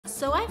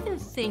So I've been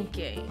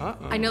thinking,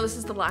 I know this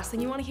is the last thing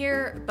you want to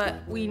hear,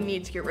 but we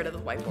need to get rid of the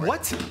whiteboard.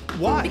 What?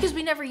 Why? Because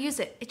we never use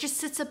it. It just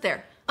sits up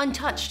there,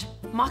 untouched,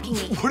 mocking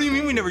me. What do you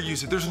mean we never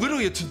use it? There's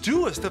literally a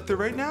to-do list up there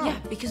right now. Yeah,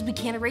 because we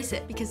can't erase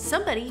it, because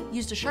somebody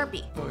used a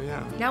Sharpie. Oh,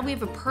 yeah. Now we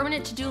have a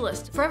permanent to-do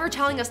list, forever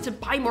telling us to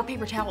buy more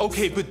paper towels.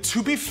 Okay, but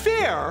to be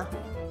fair,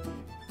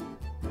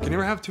 can you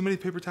ever have too many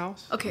paper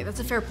towels? Okay, that's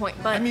a fair point,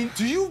 but... I mean,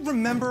 do you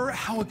remember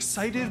how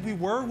excited we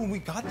were when we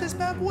got this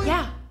bad boy?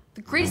 Yeah.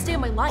 The greatest day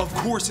of my life. Of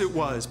course it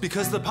was,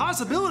 because the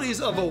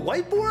possibilities of a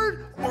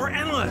whiteboard are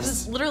endless.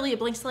 This is literally a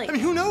blank slate. I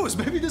mean, who knows?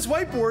 Maybe this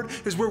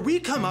whiteboard is where we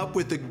come up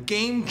with the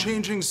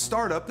game-changing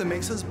startup that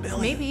makes us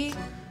billions. Maybe,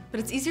 but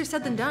it's easier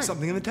said than done.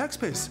 Something in the tech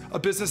space. A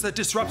business that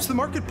disrupts the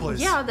marketplace.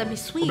 Yeah, that'd be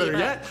sweet. Or better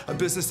yet, a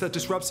business that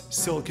disrupts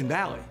Silicon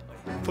Valley.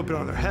 Flip it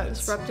on their heads.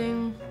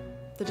 Disrupting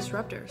the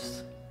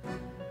disruptors.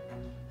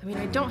 I mean,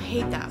 I don't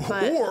hate that,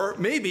 but... Or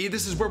maybe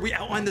this is where we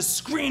outline the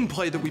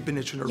screenplay that we've been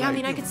itching to write. Yeah, I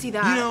mean, I could see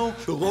that. You know,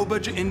 the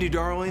low-budget indie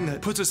darling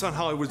that puts us on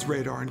Hollywood's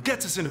radar and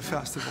gets us into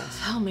festivals.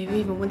 Hell, maybe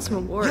even win some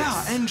awards.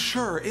 Yeah, and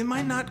sure, it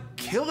might not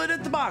kill it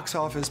at the box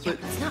office, but...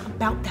 It's not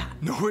about that.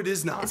 No, it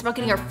is not. It's about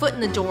getting our foot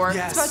in the door.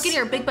 Yes. It's about getting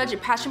our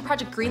big-budget passion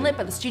project greenlit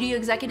by the studio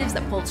executives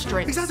that pulled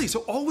strings. Exactly, so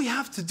all we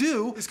have to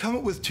do is come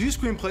up with 2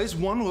 screenplays,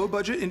 1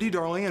 low-budget indie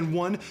darling and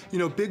 1,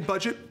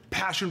 big-budget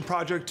passion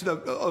project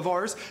of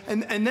ours,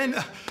 and then...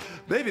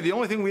 Baby, the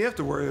only thing we have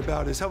to worry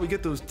about is how we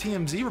get those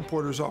TMZ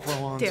reporters off our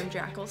lawns. Damn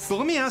jackals. But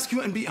let me ask you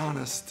and be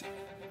honest.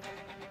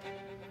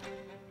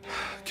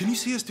 Can you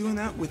see us doing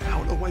that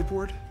without a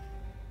whiteboard?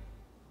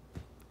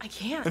 I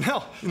can't. And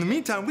hell, in the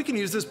meantime, we can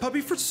use this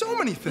puppy for so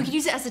many We things. could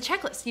use it as a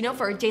checklist,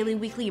 for our daily,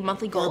 weekly,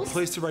 monthly Or goals. a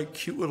place to write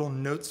cute little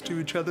notes to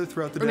each other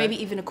throughout the day. Or maybe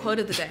even a quote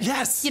of the day.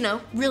 Yes!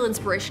 Real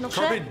inspirational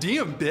Carpe shit.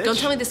 diem, bitch. Don't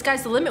tell me the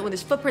sky's the limit when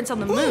there's footprints on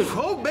the moon.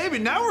 Oh, baby,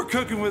 now we're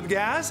cooking with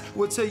gas.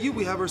 What say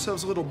we have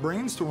ourselves a little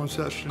brainstorm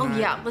session Oh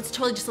tonight? yeah, let's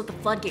totally just let the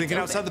floodgates Thinking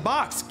open. outside the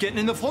box, getting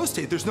in the flow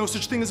state. There's no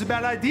such thing as a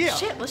bad idea.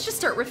 Shit, let's just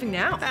start riffing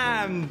now.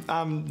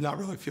 I'm not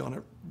really feeling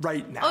it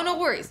right now. Oh, no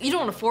worries. You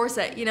don't want to force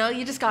it,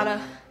 you just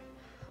gotta...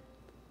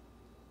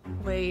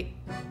 Wait.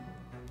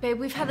 Babe,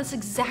 we've had this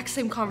exact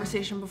same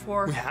conversation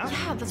before. We have?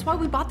 Yeah, that's why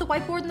we bought the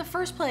whiteboard in the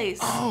first place.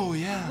 Oh,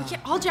 yeah. We get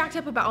all jacked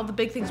up about all the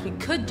big things we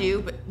could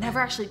do, but never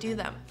actually do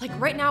them. Like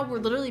right now, we're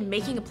literally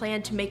making a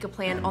plan to make a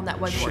plan on that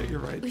whiteboard. Shit, you're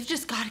right. We've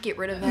just got to get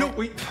rid of it. No,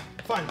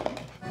 fine.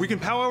 We can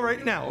powwow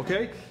right now,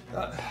 okay?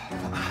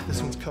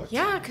 This one's cooked.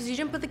 Yeah, because you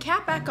didn't put the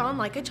cap back on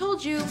like I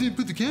told you. You didn't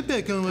put the cap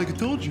back on like I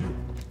told you.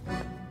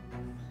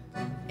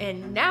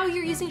 And now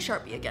you're using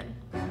Sharpie again.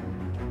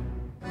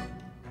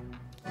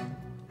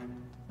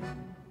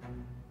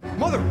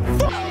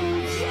 Motherfucker!